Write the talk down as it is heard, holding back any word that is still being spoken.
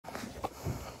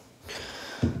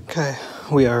Okay,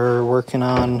 we are working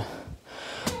on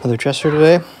another dresser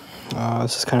today.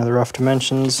 This is kind of the rough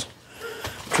dimensions,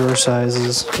 drawer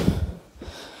sizes.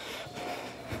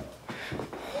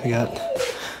 We got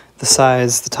the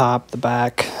size, the top, the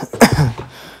back,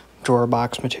 drawer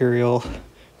box material,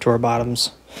 drawer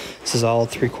bottoms. This is all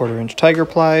 3/4 inch tiger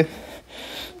ply.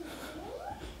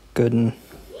 Good and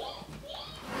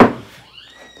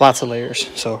lots of layers.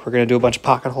 So we're gonna do a bunch of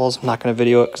pocket holes. I'm not gonna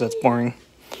video it because that's boring.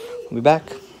 We'll be back.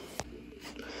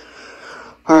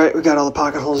 All right, we got all the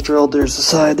pocket holes drilled. There's the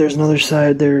side, there's another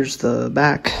side, there's the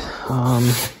back.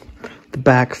 The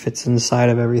back fits inside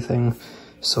of everything.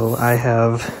 So I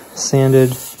have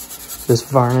sanded this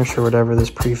varnish or whatever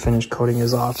this pre-finished coating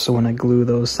is off. So when I glue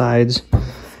those sides,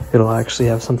 it'll actually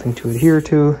have something to adhere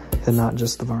to and not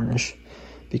just the varnish,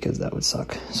 because that would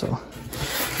suck. So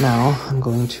now I'm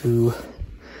going to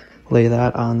lay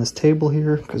that on this table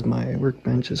here because my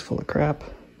workbench is full of crap.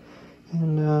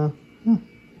 And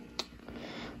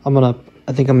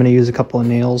I think I'm gonna use a couple of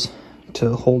nails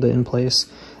to hold it in place,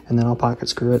 and then I'll pocket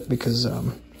screw it because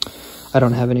I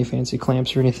don't have any fancy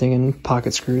clamps or anything, and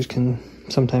pocket screws can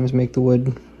sometimes make the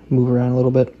wood move around a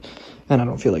little bit, and I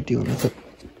don't feel like dealing with it.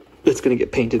 It's gonna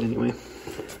get painted anyway.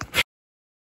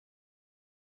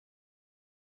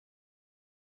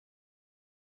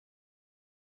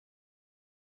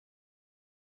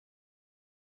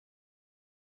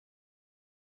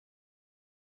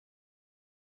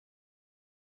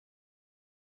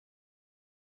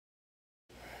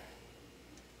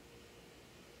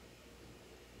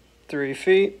 Three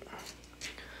feet.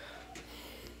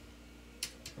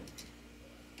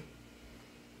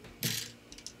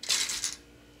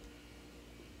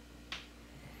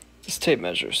 This tape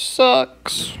measure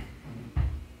sucks.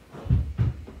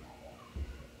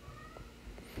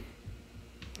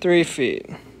 3 feet.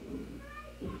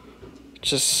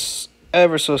 Just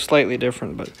ever so slightly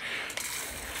different, but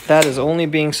that is only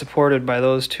being supported by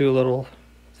those two little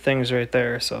things right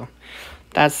there. So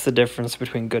that's the difference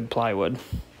between good plywood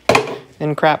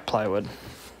and crap plywood.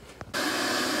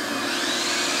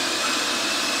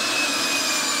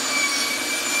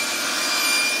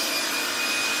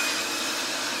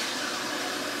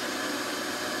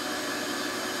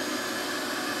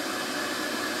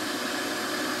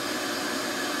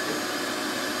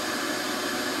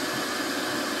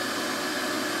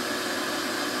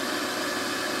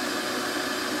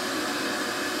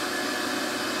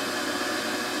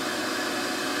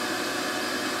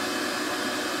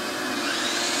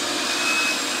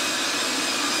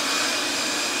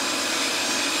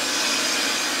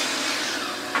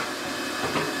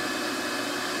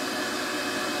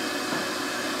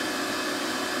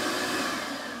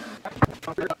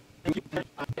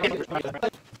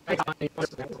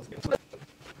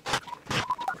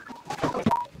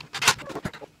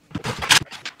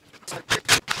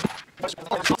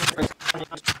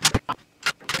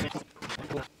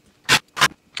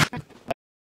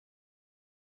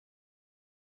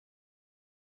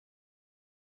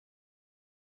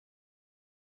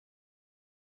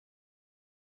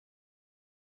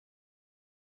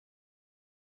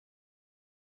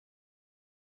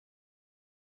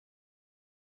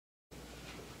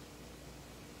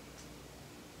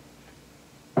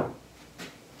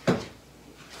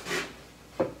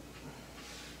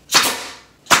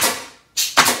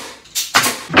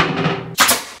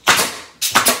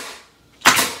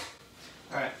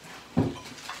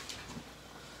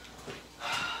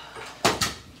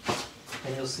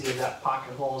 And you'll see I've got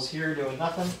pocket holes here doing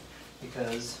nothing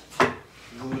because I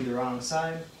glued the wrong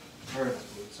side. Or not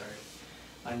glued, sorry.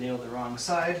 I nailed the wrong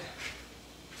side.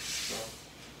 So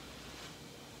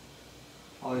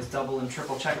always double and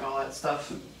triple check all that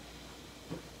stuff,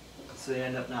 so they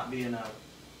end up not being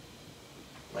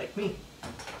like me.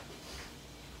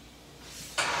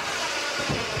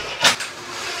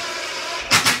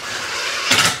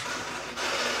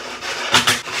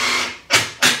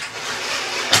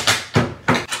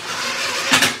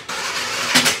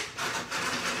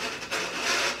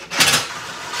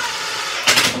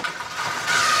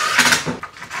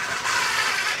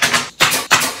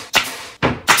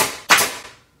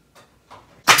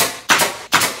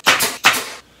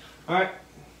 Alright,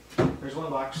 there's one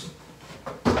box.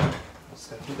 Let's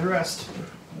go do the rest.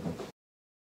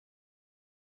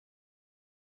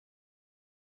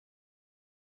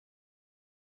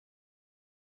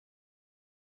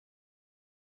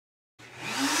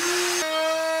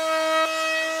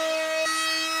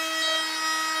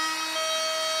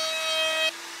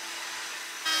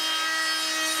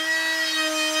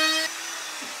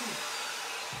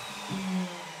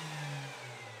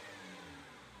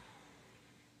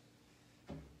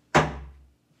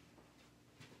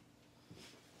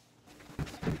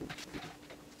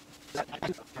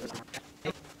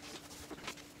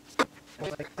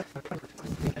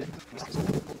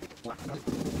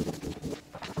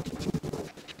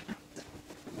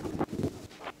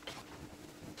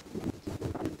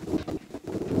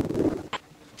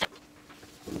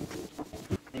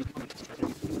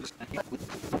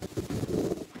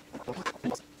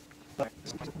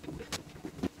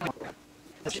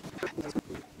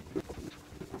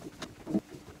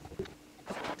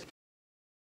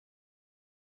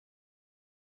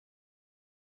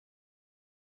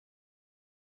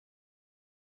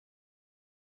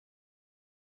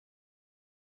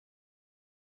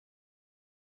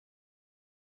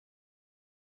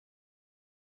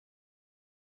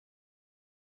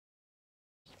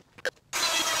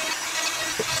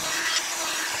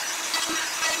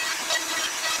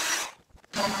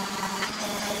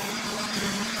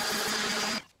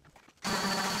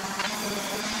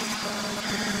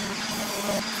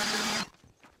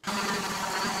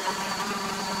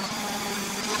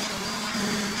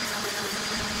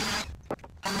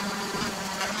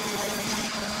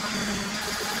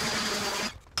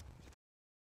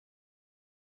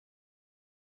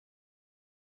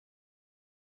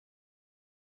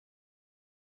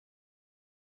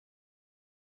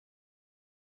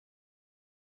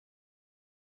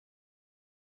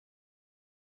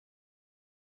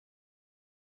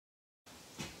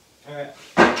 Alright,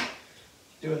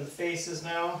 doing the faces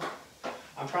now.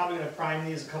 I'm probably going to prime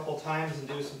these a couple times and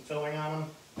do some filling on them.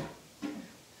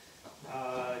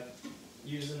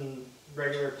 Using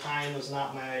regular pine was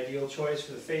not my ideal choice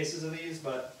for the faces of these,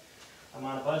 but I'm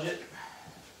on a budget.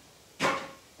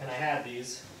 And I had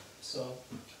these, so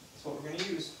that's what we're going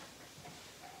to use.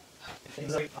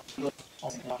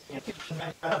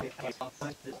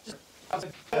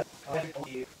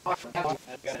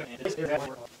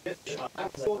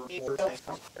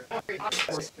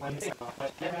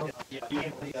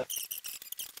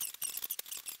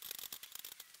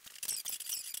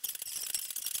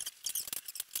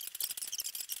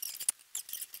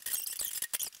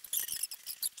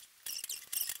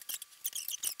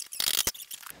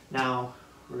 Now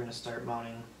we're going to start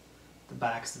mounting the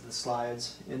backs of the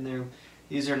slides in there.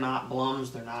 These are not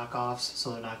Blums, they're knockoffs,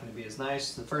 so they're not going to be as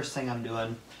nice. The first thing I'm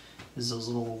doing is those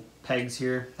little pegs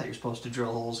here that you're supposed to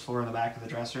drill holes for in the back of the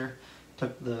dresser.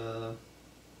 We're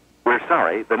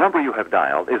sorry, the number you have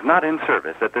dialed is not in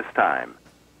service at this time.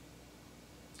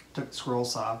 Took the scroll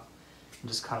saw and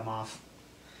just cut them off.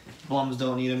 Blums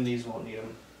don't need them, these won't need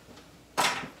them.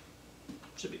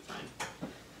 Should be fine.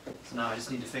 So now I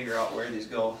just need to figure out where these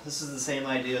go. This is the same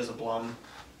idea as a Blum,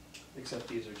 except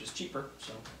these are just cheaper,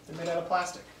 so they're made out of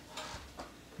plastic.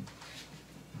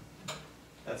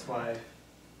 That's why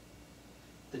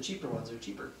the cheaper ones are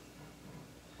cheaper.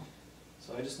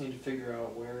 So I just need to figure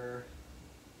out where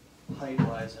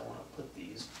height-wise I want to put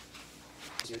these.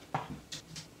 It's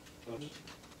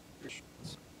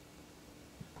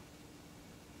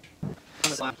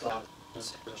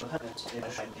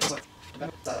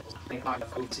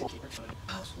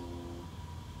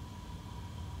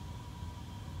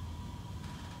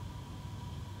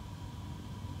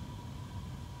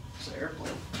an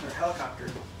airplane or a helicopter.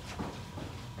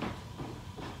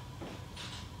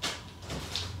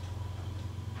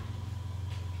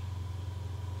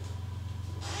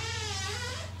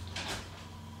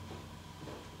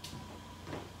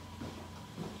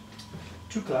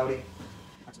 Too cloudy.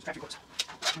 Traffic course.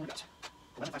 Oh my God.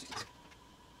 11, 5, 6, 6.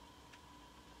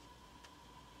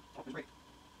 Oh, there's break.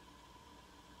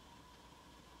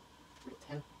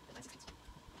 10 and 9, 6, 6.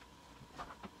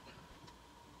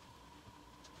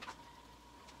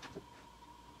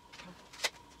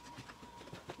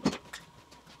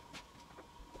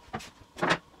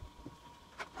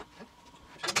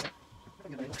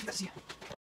 Let's see.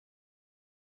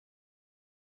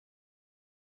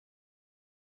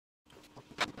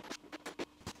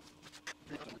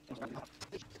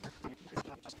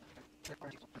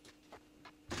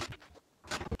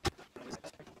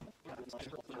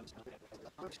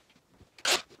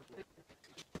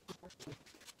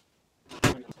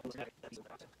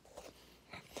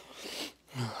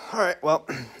 Alright, well,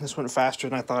 this went faster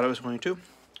than I thought it was going to,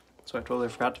 so I totally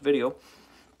forgot to video.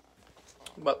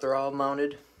 But they're all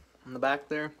mounted on the back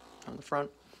there, on the front.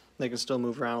 They can still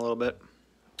move around a little bit.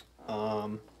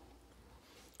 I'm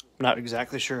not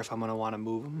exactly sure if I'm going to want to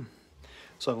move them,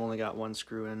 so I've only got one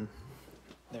screw in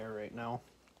there right now.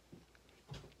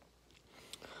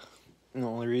 And the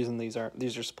only reason these are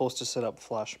supposed to sit up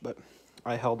flush, but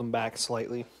I held them back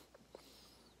slightly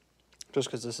just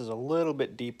because this is a little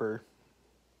bit deeper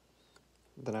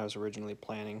than I was originally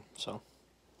planning, so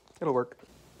it'll work.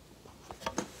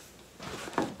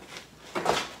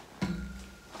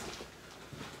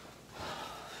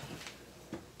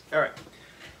 Alright,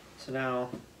 so now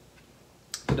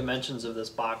the dimensions of this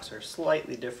box are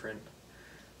slightly different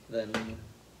than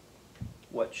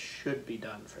what should be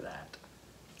done for that.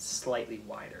 It's slightly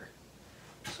wider.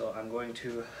 So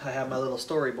I have my little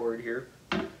storyboard here.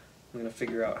 I'm going to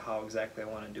figure out how exactly I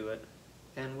want to do it,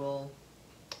 and we'll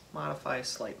modify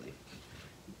slightly.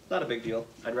 Not a big deal.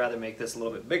 I'd rather make this a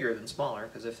little bit bigger than smaller,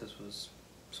 because if this was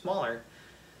smaller,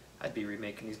 I'd be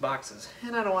remaking these boxes,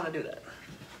 and I don't want to do that.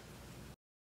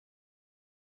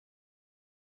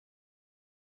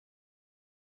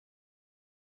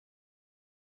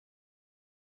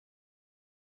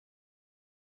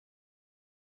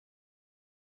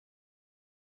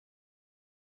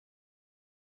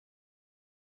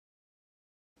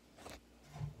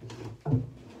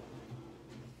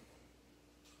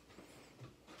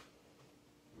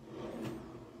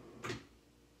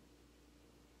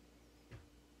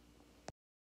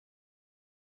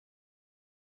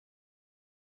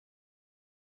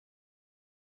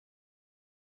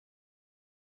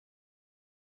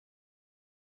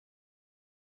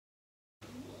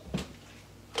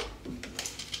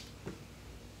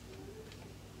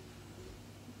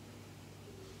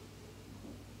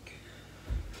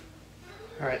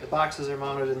 Alright, the boxes are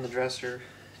mounted in the dresser.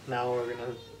 Now we're going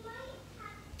to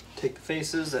take the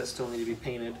faces that still need to be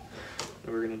painted,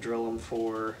 and we're going to drill them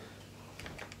for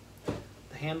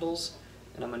the handles,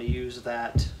 and I'm going to use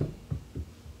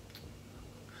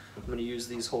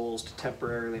these holes to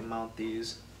temporarily mount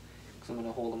these, because I'm going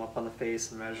to hold them up on the face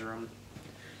and measure them.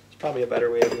 It's probably a better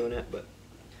way of doing it, but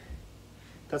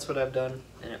that's what I've done,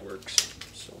 and it works.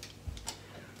 So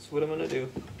that's what I'm going to do.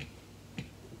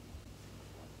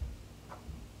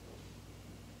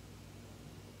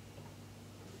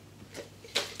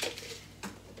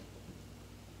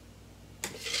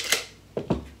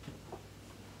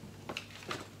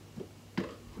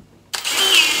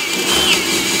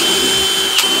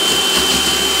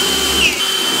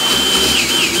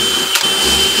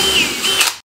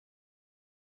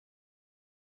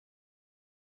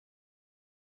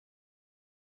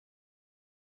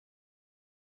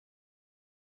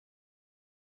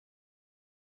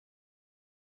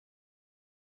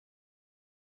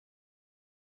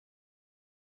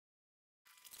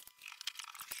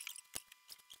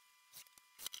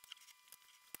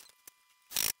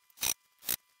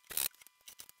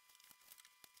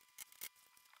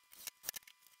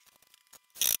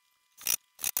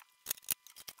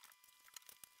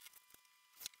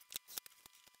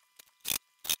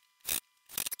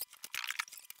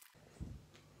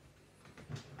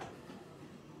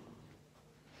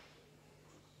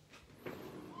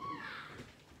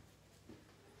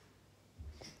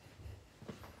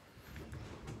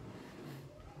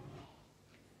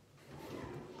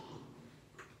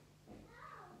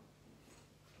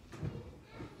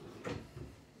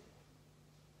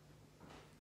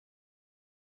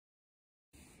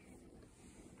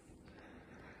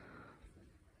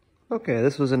 Okay,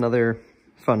 this was another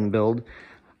fun build.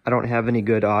 I don't have any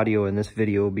good audio in this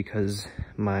video because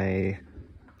my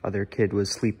other kid was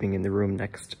sleeping in the room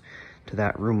next to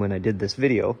that room when I did this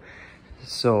video.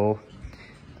 So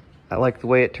I like the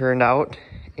way it turned out,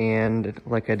 and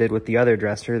like I did with the other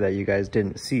dresser that you guys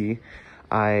didn't see,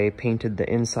 I painted the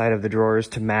inside of the drawers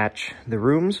to match the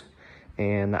rooms,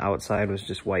 and the outside was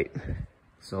just white.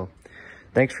 So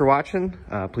thanks for watching.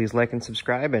 Please like and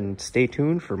subscribe, and stay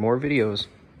tuned for more videos.